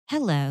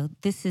Hello,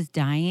 this is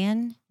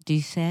Diane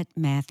Doucette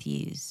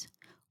Matthews.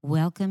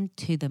 Welcome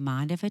to the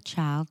Mind of a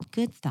Child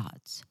Good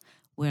Thoughts,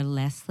 where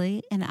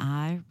Leslie and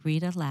I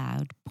read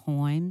aloud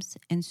poems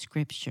and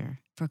scripture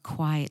for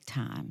quiet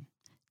time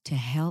to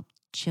help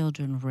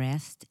children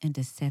rest and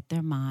to set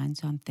their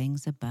minds on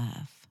things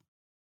above.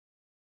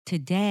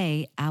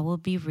 Today, I will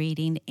be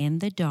reading In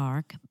the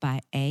Dark by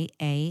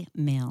A.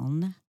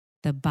 Milne,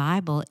 The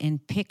Bible in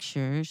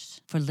Pictures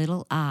for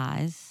Little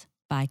Eyes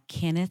by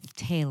Kenneth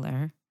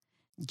Taylor,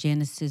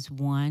 Genesis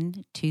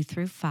 1, 2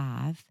 through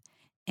 5,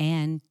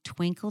 and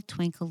Twinkle,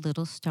 Twinkle,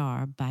 Little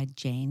Star by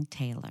Jane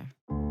Taylor.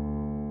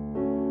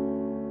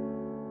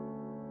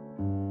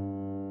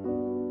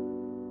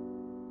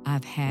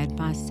 I've had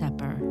my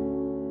supper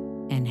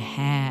and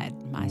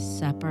had my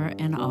supper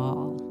and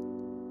all.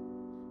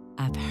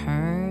 I've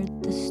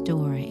heard the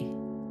story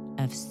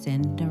of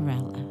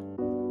Cinderella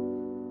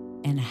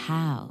and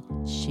how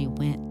she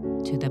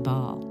went to the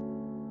ball.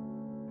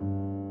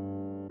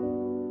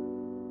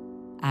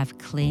 I've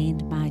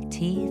cleaned my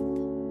teeth,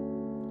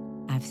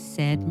 I've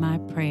said my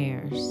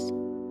prayers,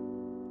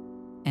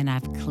 and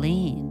I've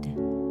cleaned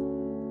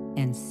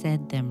and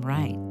said them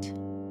right.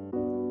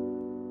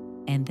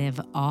 And they've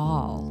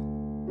all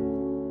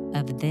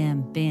of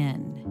them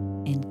been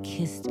and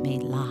kissed me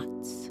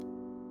lots.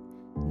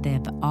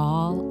 They've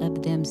all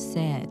of them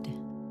said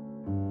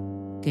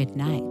good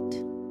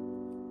night.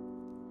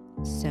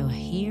 So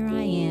here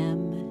I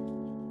am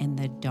in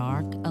the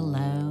dark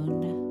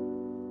alone.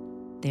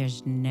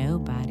 There's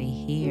nobody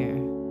here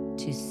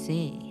to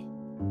see.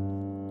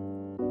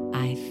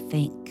 I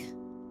think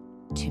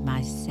to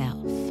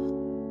myself.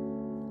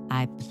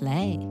 I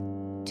play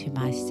to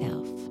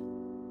myself.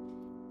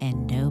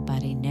 And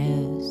nobody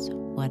knows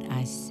what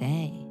I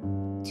say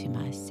to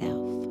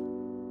myself.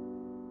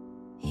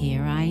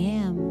 Here I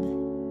am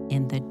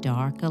in the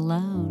dark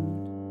alone.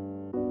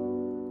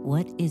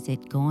 What is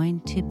it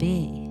going to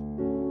be?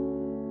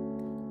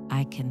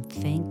 I can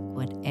think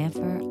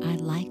whatever I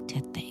like to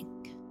think.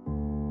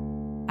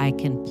 I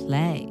can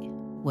play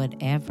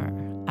whatever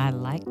I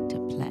like to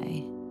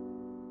play.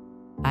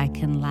 I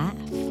can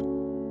laugh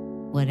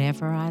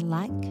whatever I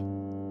like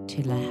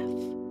to laugh.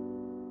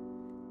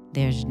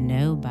 There's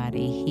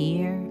nobody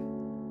here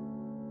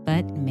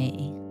but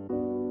me.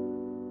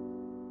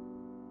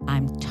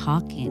 I'm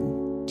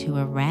talking to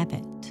a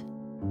rabbit.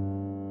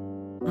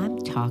 I'm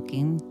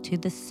talking to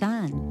the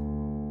sun.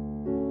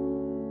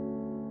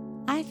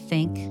 I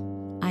think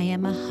I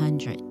am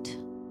 100.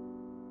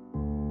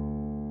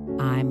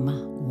 I'm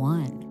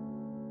 1.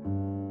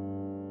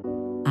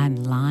 I'm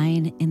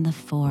lying in the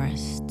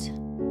forest.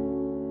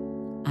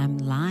 I'm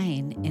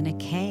lying in a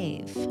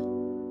cave.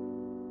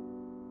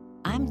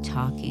 I'm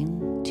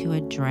talking to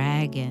a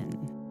dragon.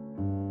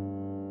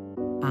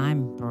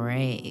 I'm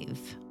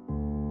brave.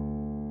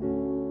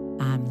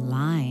 I'm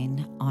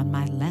lying on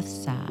my left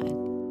side.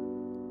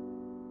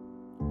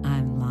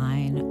 I'm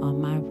lying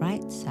on my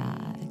right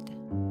side.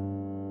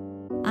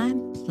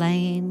 I'm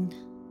playing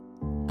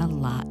a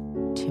lot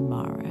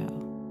tomorrow.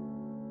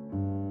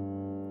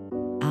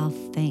 I'll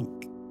think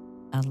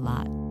a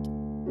lot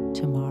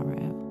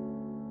tomorrow.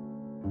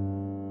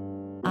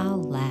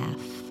 I'll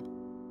laugh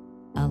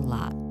a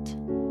lot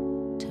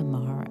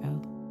tomorrow.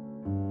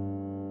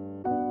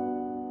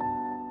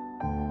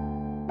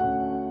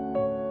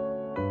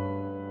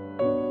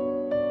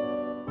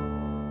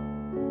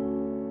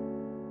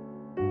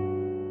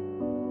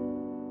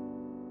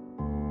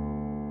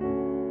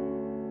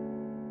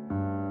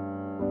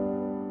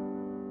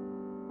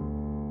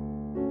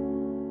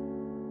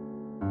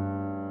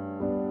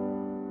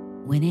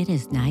 When it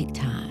is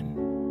nighttime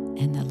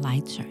and the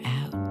lights are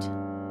out,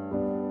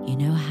 you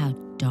know how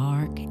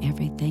dark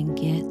everything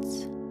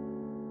gets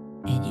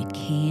and you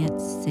can't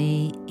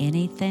see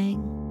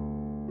anything?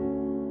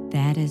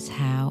 That is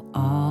how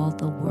all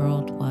the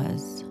world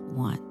was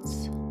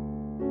once.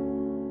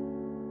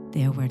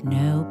 There were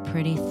no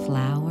pretty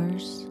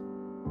flowers.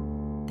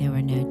 There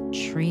were no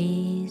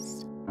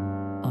trees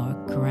or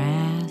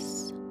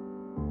grass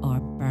or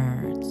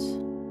birds.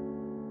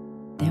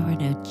 There were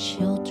no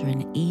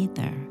children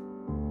either.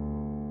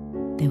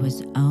 There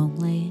was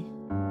only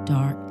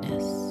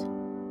darkness.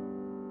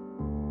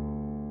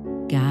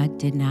 God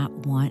did not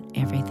want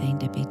everything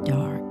to be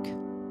dark.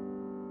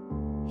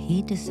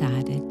 He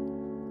decided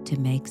to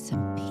make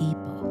some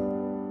people.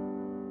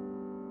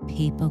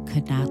 People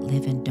could not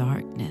live in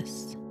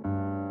darkness.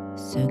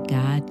 So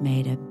God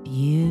made a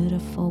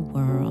beautiful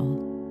world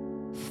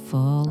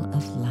full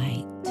of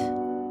light.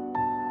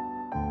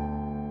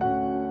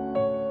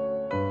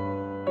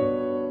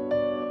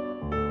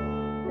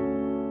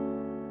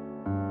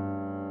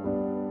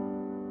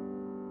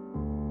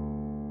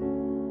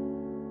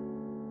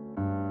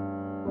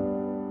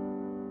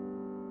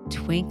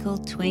 Twinkle,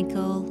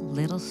 twinkle,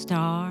 little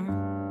star,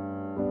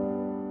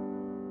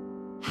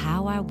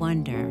 how I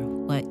wonder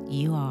what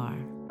you are.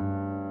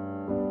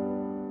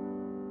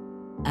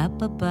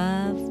 Up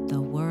above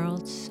the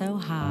world so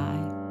high,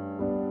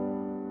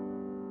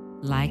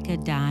 like a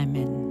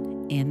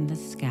diamond in the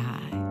sky.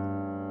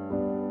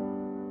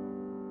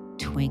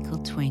 Twinkle,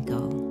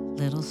 twinkle,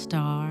 little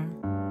star,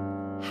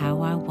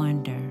 how I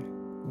wonder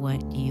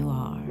what you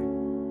are.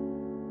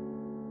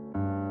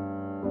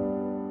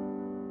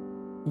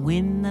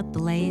 When the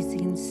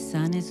blazing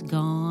sun is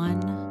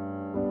gone,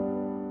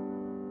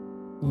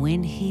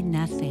 when he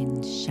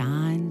nothing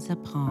shines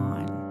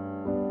upon,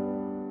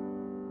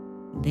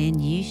 then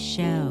you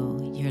show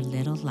your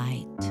little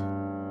light.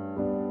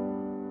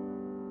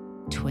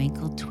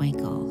 Twinkle,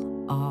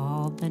 twinkle,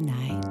 all the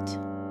night.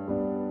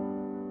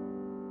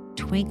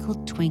 Twinkle,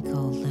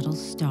 twinkle, little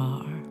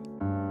star,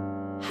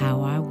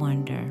 how I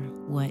wonder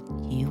what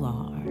you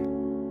are.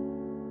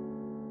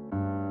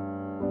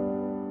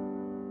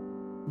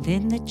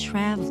 Then the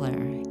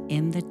traveler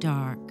in the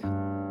dark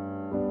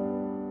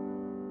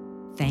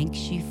thanks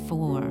you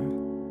for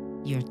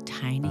your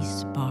tiny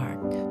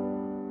spark.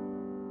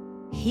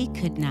 He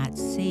could not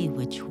see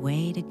which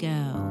way to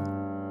go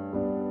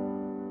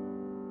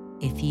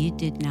if you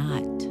did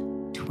not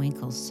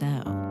twinkle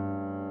so.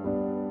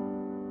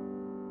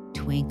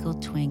 Twinkle,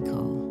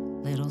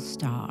 twinkle, little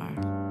star,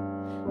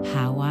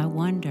 how I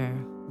wonder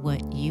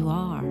what you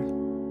are.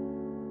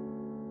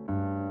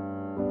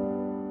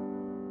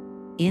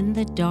 In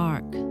the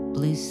dark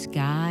blue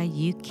sky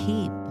you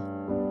keep,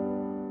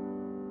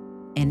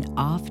 and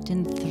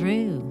often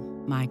through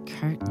my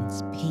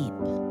curtains peep,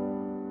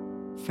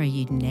 for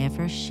you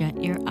never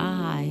shut your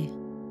eye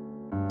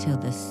till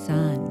the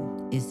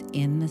sun is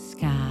in the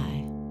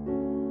sky.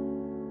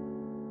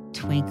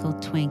 Twinkle,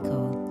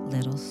 twinkle,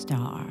 little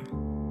star,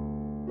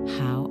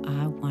 how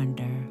I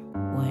wonder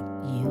what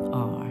you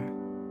are.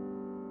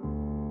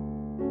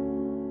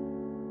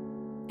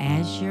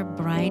 As your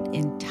bright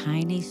and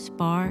tiny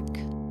spark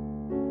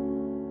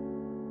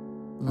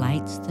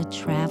lights the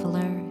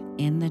traveler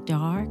in the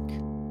dark,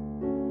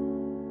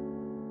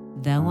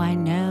 though I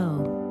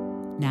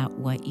know not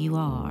what you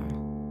are.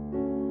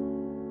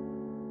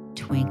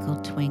 Twinkle,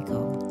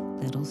 twinkle,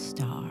 little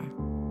star.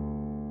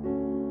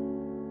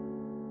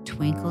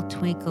 Twinkle,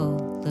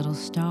 twinkle, little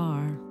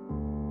star,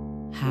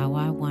 how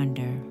I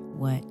wonder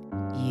what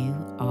you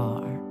are.